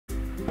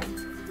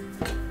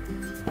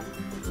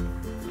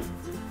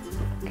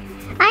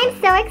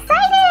so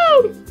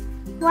excited!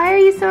 Why are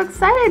you so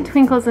excited,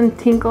 Twinkles and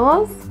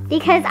Tinkles?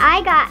 Because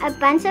I got a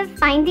bunch of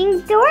Finding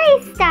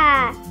Dory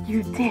stuff.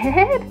 You did?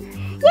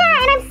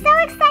 Yeah, and I'm so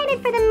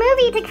excited for the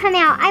movie to come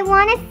out. I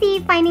want to see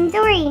Finding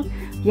Dory.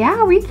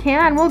 Yeah, we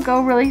can. We'll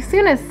go really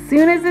soon as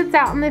it's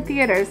out in the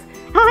theaters.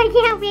 Oh, I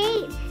can't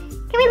wait.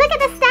 Can we look at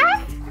the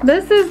stuff?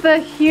 This is the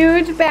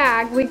huge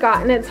bag we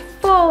got, and it's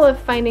full of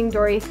Finding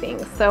Dory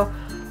things. So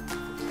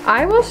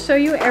I will show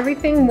you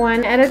everything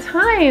one at a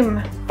time.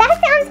 That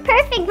sounds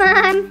perfect,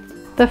 Mom.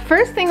 The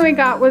first thing we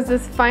got was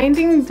this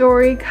Finding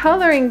Dory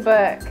coloring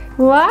book.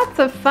 Lots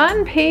of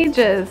fun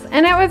pages,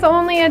 and it was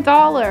only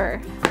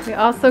 $1. We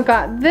also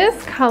got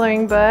this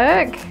coloring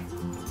book,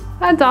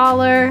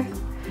 $1.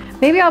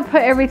 Maybe I'll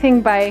put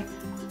everything by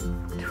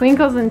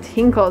Twinkles and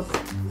Tinkles.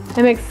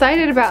 I'm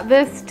excited about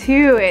this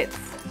too. It's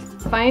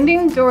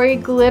Finding Dory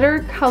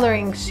glitter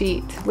coloring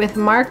sheet with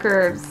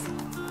markers.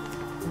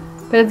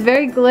 But it's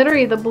very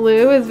glittery. The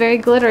blue is very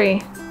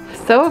glittery.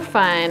 So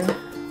fun.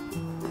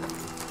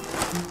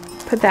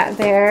 Put that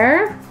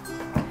there.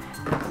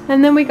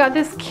 And then we got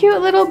this cute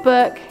little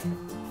book.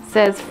 It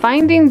says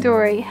Finding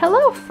Dory.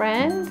 Hello,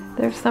 friend.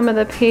 There's some of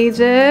the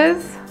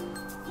pages.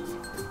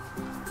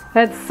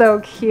 That's so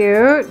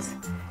cute.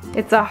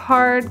 It's a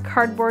hard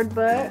cardboard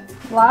book.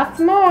 Lots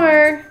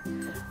more.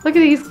 Look at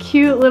these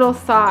cute little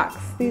socks.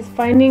 These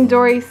Finding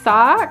Dory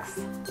socks.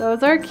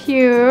 Those are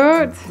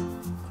cute.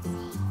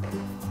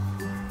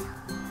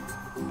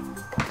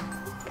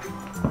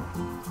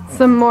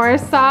 Some more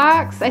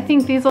socks. I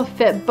think these will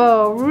fit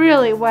Beau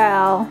really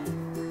well.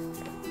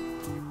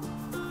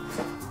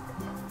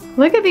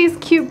 Look at these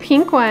cute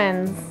pink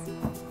ones.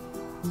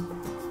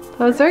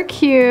 Those are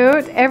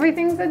cute.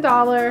 Everything's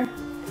 $1.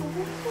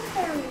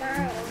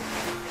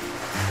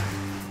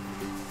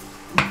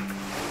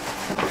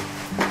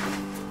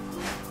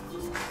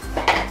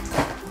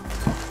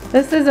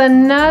 This is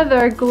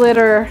another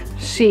glitter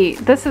sheet.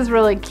 This is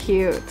really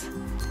cute.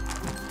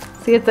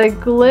 See, it's a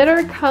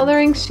glitter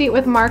coloring sheet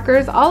with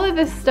markers. All of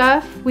this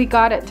stuff we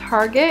got at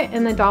Target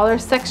in the dollar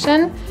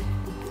section.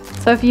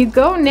 So if you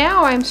go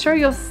now, I'm sure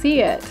you'll see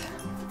it.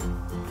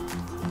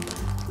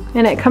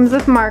 And it comes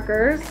with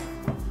markers.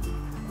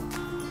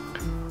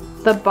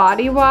 The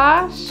body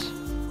wash.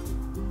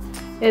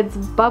 It's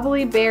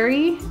bubbly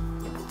berry.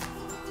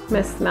 I'm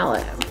gonna smell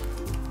it.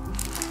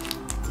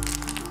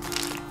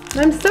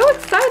 I'm so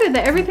excited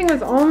that everything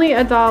was only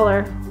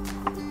 $1.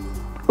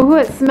 Ooh,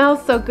 it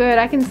smells so good.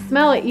 I can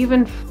smell it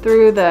even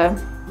through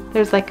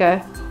there's like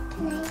a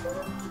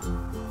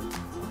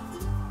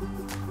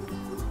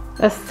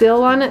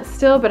seal on it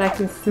still, but I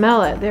can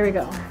smell it. There we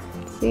go.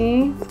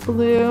 See, it's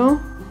blue.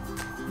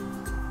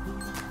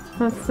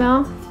 Want to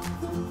smell?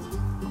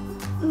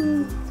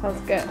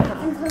 Smells good,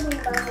 huh?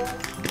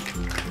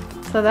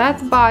 So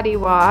that's body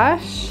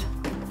wash.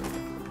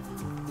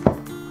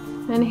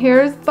 And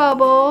here's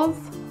Bubbles.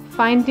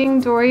 Finding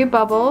Dory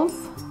Bubbles.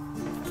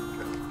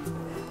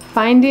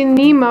 Finding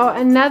Nemo,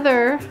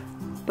 another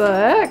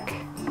book.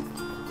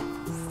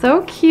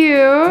 So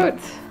cute.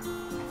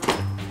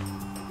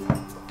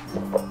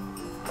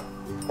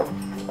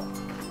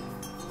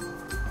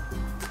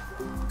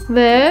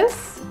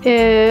 This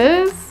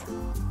is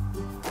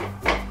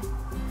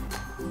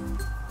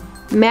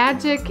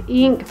Magic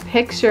Ink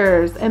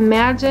Pictures.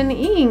 Imagine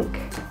ink.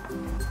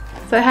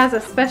 So it has a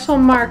special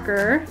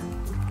marker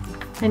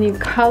and you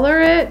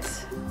color it.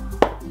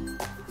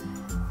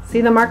 See,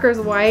 the marker is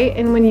white,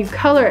 and when you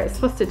color it, it's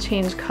supposed to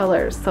change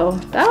colors. So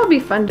that'll be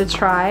fun to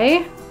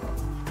try.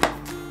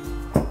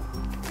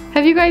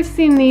 Have you guys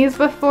seen these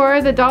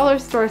before? The dollar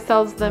store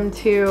sells them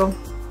too.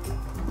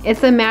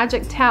 It's a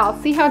magic towel.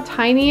 See how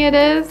tiny it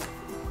is?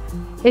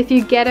 If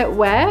you get it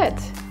wet,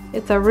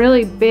 it's a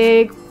really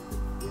big,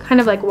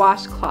 kind of like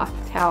washcloth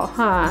towel,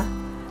 huh?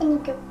 And you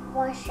could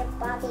wash your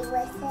body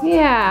with it.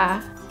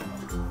 Yeah.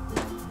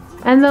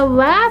 And the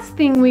last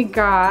thing we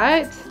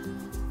got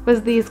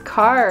was these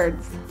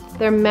cards.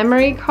 They're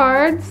memory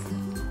cards.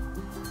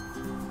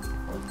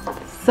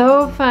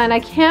 So fun. I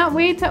can't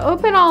wait to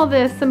open all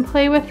this and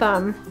play with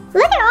them.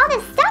 Look at all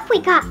the stuff we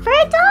got for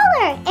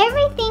 $1.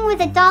 Everything was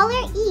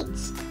 $1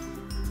 each.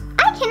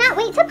 I cannot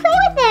wait to play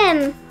with them.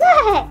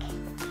 Look.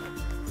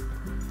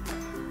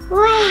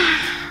 Wow.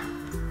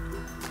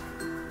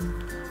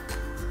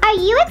 Are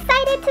you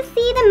excited to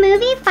see the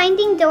movie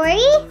Finding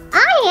Dory?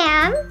 I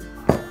am.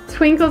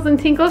 Twinkles and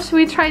Tinkles, should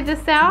we try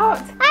this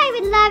out? I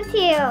would love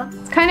to.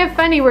 It's kind of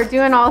funny, we're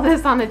doing all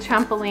this on the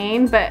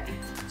trampoline, but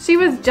she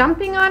was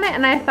jumping on it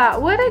and I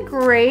thought, what a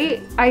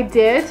great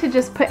idea to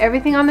just put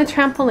everything on the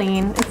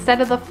trampoline instead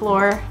of the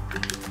floor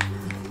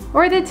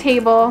or the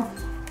table.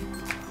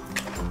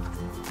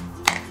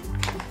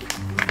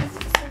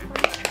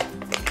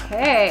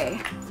 Okay.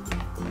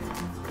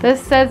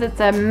 This says it's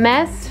a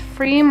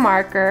mess-free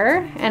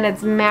marker and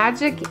it's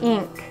magic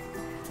ink.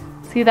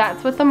 See,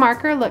 that's what the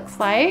marker looks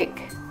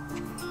like.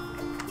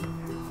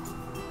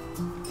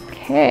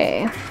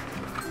 Okay.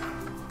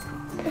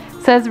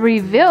 It says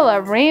reveal a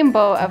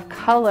rainbow of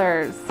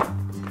colors.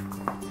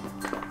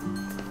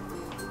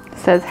 It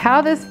says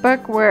how this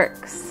book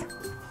works.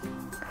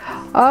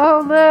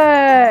 Oh,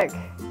 look.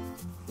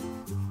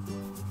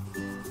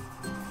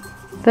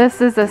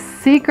 This is a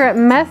secret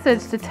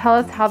message to tell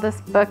us how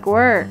this book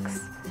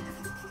works.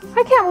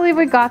 I can't believe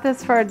we got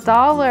this for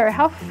 $1.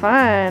 How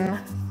fun.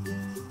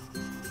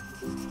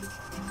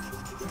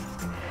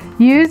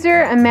 Use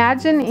your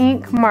Imagine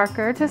ink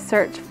marker to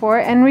search for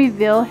and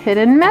reveal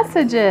hidden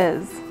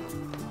messages.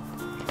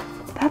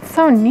 That's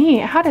so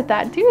neat. How did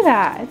that do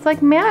that? It's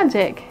like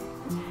magic.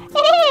 It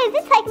is.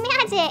 It's like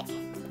magic.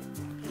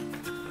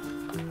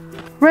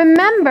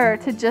 Remember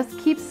to just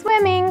keep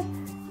swimming.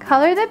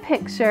 Color the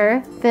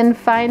picture, then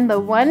find the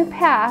one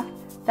path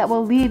that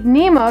will lead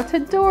Nemo to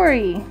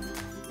Dory.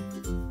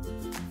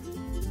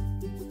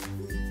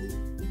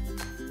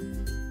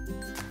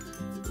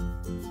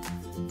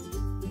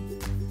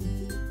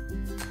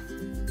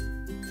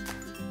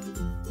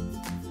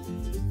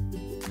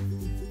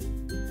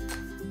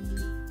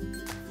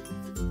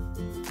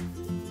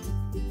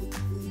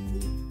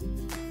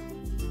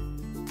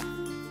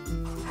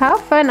 How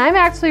fun. I'm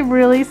actually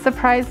really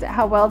surprised at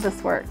how well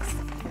this works.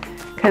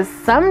 Because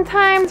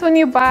sometimes when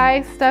you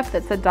buy stuff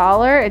that's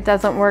 $1, it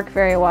doesn't work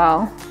very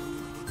well.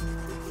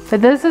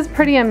 But this is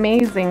pretty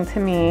amazing to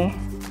me.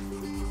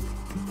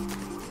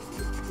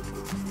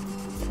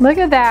 Look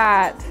at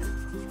that.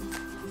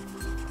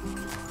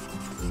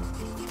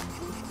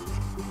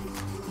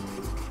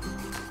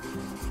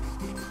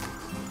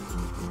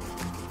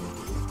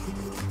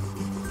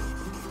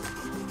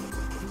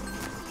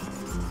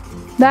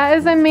 That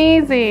is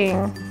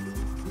amazing.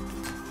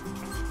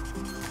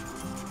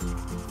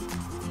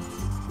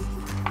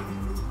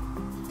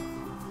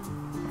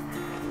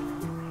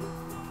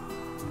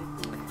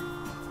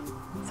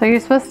 So you're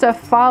supposed to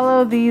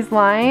follow these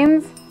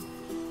lines,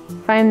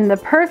 find the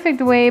perfect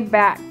way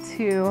back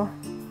to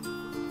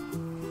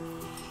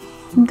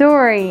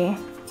Dory.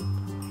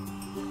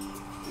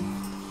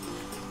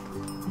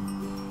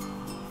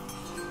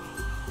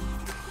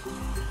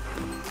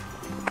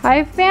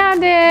 I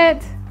found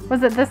it.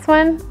 Was it this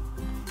one?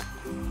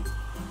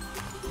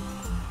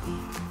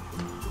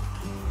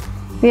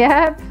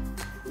 Yep.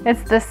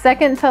 It's the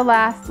second to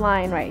last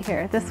line right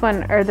here. This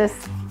one, or this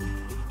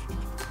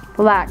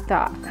black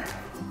dot.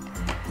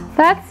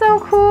 That's so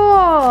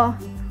cool.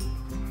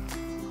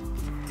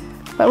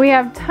 But we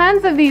have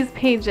tons of these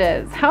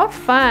pages. How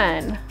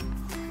fun.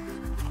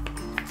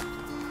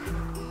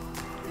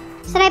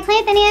 Should I play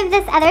with any of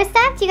this other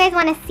stuff? Do you guys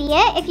want to see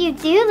it? If you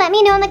do, let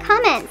me know in the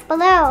comments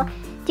below.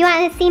 Do you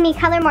want to see me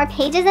color more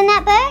pages in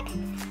that book?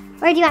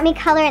 Or do you want me to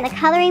color in the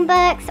coloring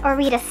books, or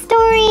read a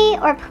story,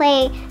 or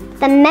play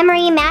the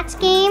memory match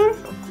game?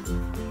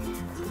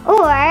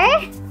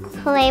 Or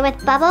play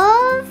with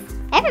bubbles?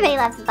 Everybody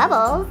loves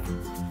bubbles.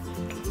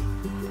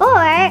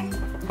 Or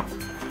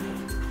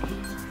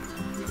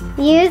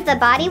use the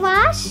body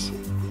wash,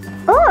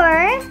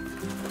 or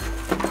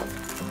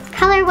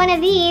color one of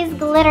these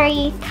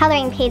glittery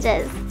coloring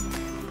pages.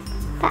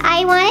 But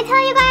I want to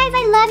tell you guys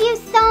I love you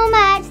so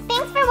much.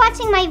 Thanks for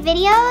watching my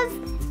videos.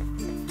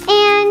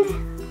 And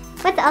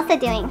what's Elsa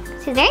doing?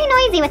 She's very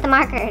noisy with the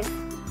markers.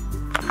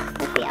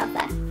 Let's see,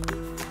 Elsa.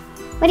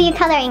 What are you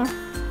coloring?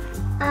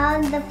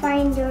 The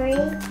Find Dory.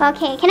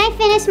 Okay, can I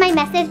finish my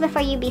message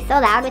before you be so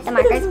loud with the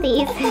markers,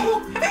 please?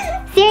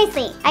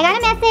 Seriously, I got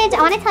a message.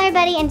 I want to tell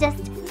everybody and just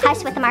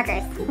hush with the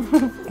markers.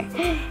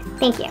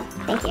 Thank you,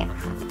 thank you.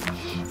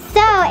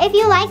 So, if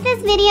you like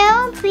this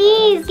video,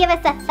 please give us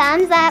a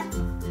thumbs up.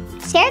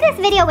 Share this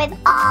video with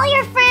all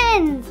your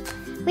friends.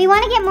 We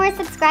want to get more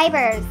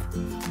subscribers.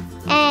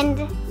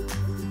 And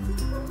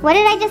what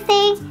did I just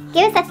say?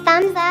 Give us a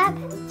thumbs up.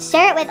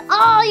 Share it with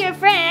all your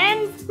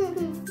friends.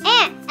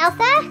 And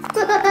Elsa?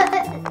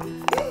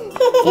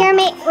 Your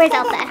mate. Where's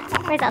Elsa?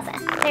 Where's Elsa?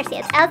 There she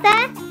is.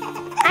 Elsa?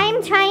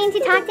 I'm trying to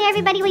talk to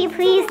everybody. Will you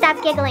please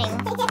stop giggling?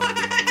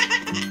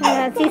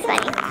 She's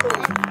funny.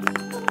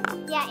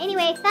 Yeah,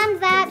 anyway,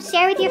 thumbs up,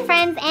 share with your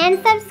friends, and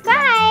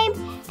subscribe.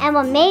 And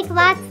we'll make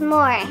lots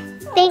more.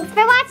 Thanks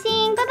for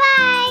watching.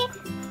 Bye-bye.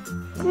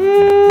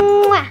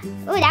 Ooh,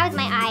 that was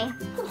my eye.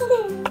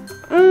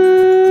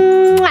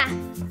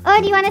 Oh,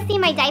 do you want to see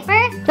my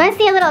diaper? Do you want to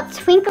see a little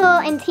twinkle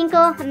and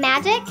tinkle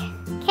magic?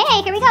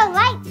 Okay, here we go.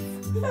 Lights.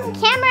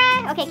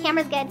 Camera. Okay,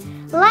 camera's good.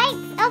 Lights,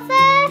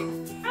 Elsa.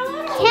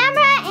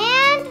 Camera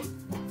and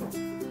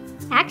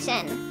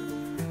action.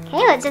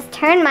 Okay, let's just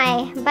turn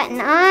my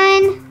button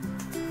on.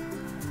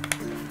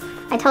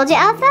 I told you,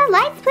 Elsa.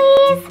 Lights,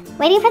 please.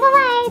 Waiting for the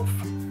lights.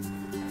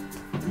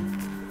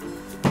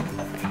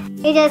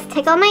 You just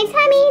tickle my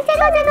tummy.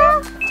 Tickle,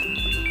 tickle.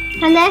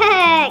 And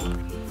look.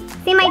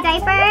 See my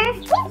diaper?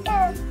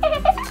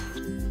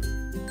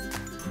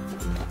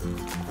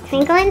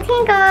 Twinkle and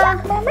tinkle.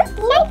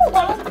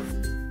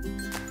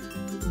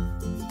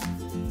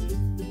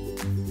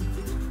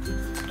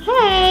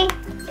 Okay.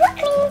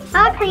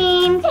 All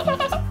clean.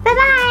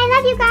 Bye-bye.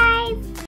 Love you guys.